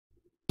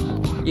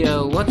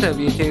Yo, what's up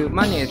YouTube?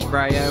 My name is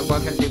Bryai.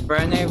 Welcome to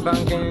Bryai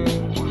Funkin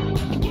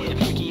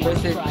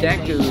versus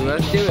Deku.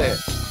 Let's do it.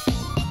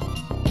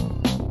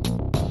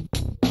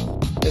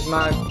 This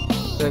mod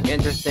looks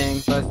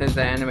interesting, plus there's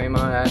the anime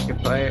mode I can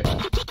play it.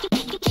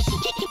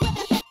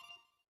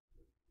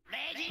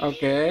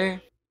 Okay.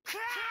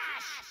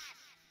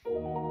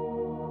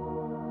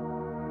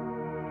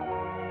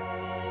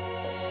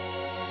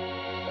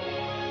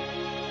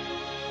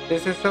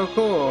 This is so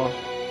cool.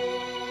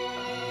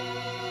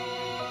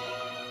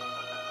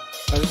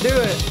 Let's do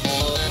it!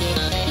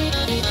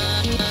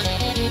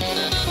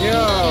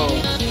 Yo!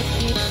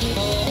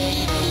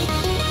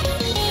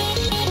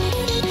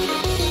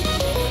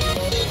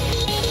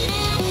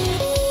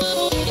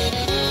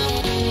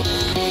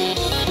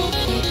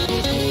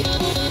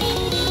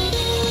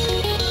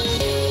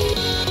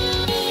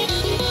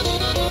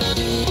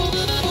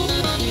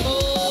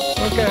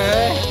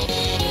 Okay.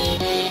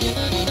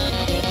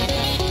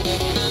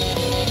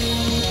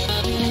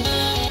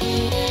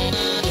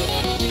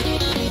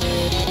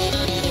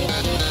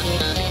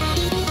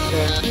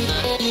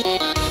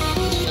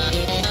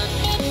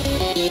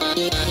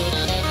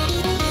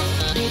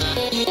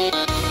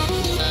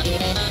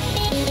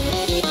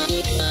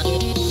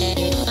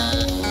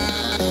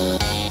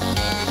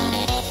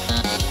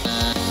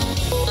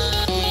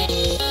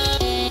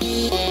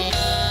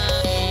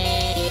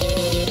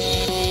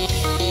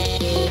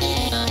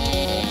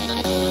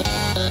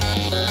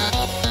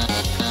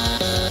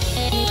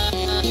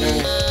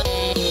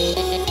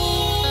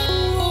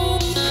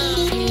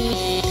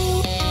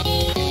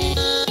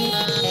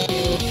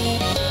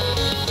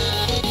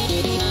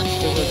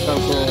 So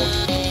cool.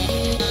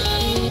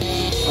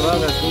 I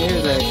love this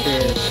music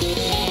here.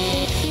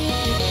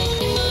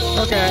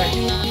 Okay.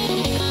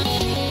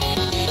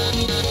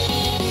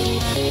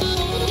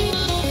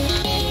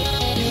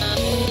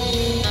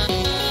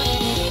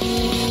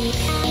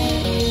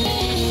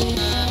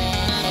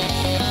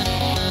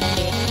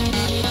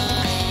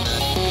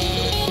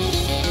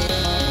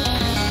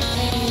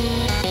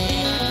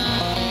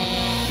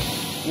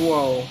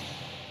 Whoa.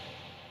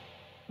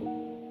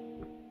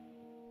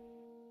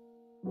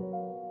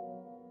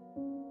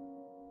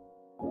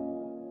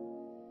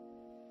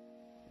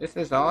 This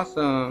is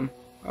awesome.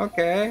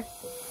 Okay.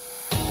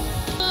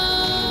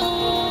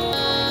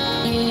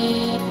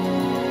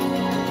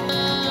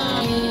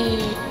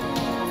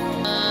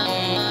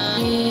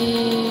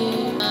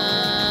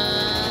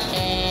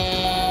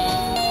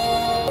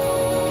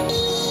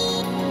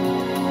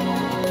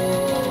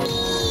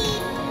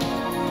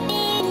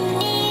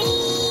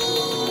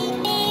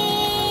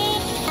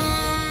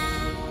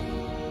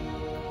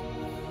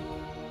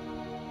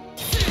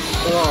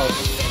 Whoa.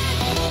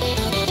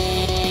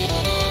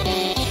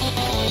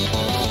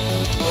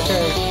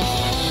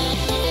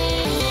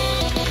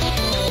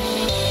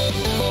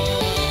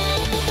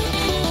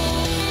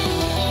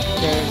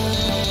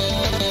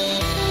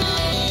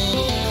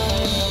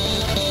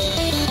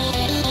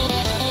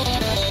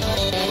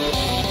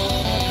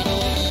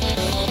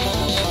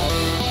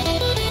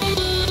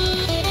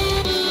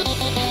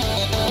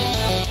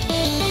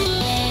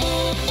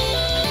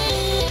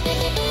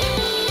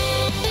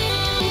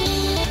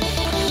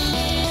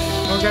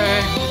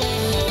 Okay.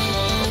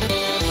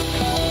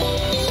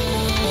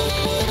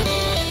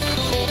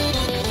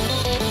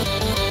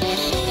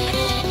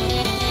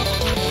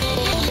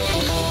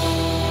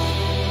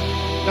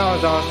 That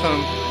was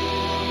awesome.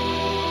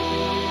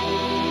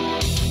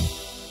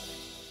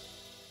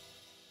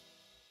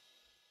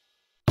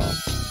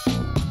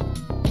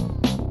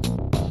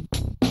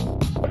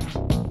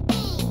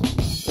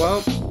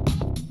 Well,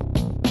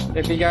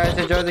 if you guys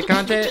enjoyed the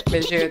content,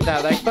 make sure you hit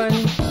that like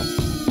button.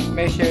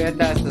 Make sure you hit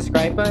that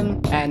subscribe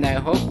button, and I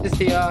hope to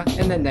see y'all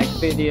in the next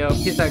video.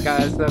 Peace out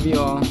guys, love you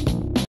all.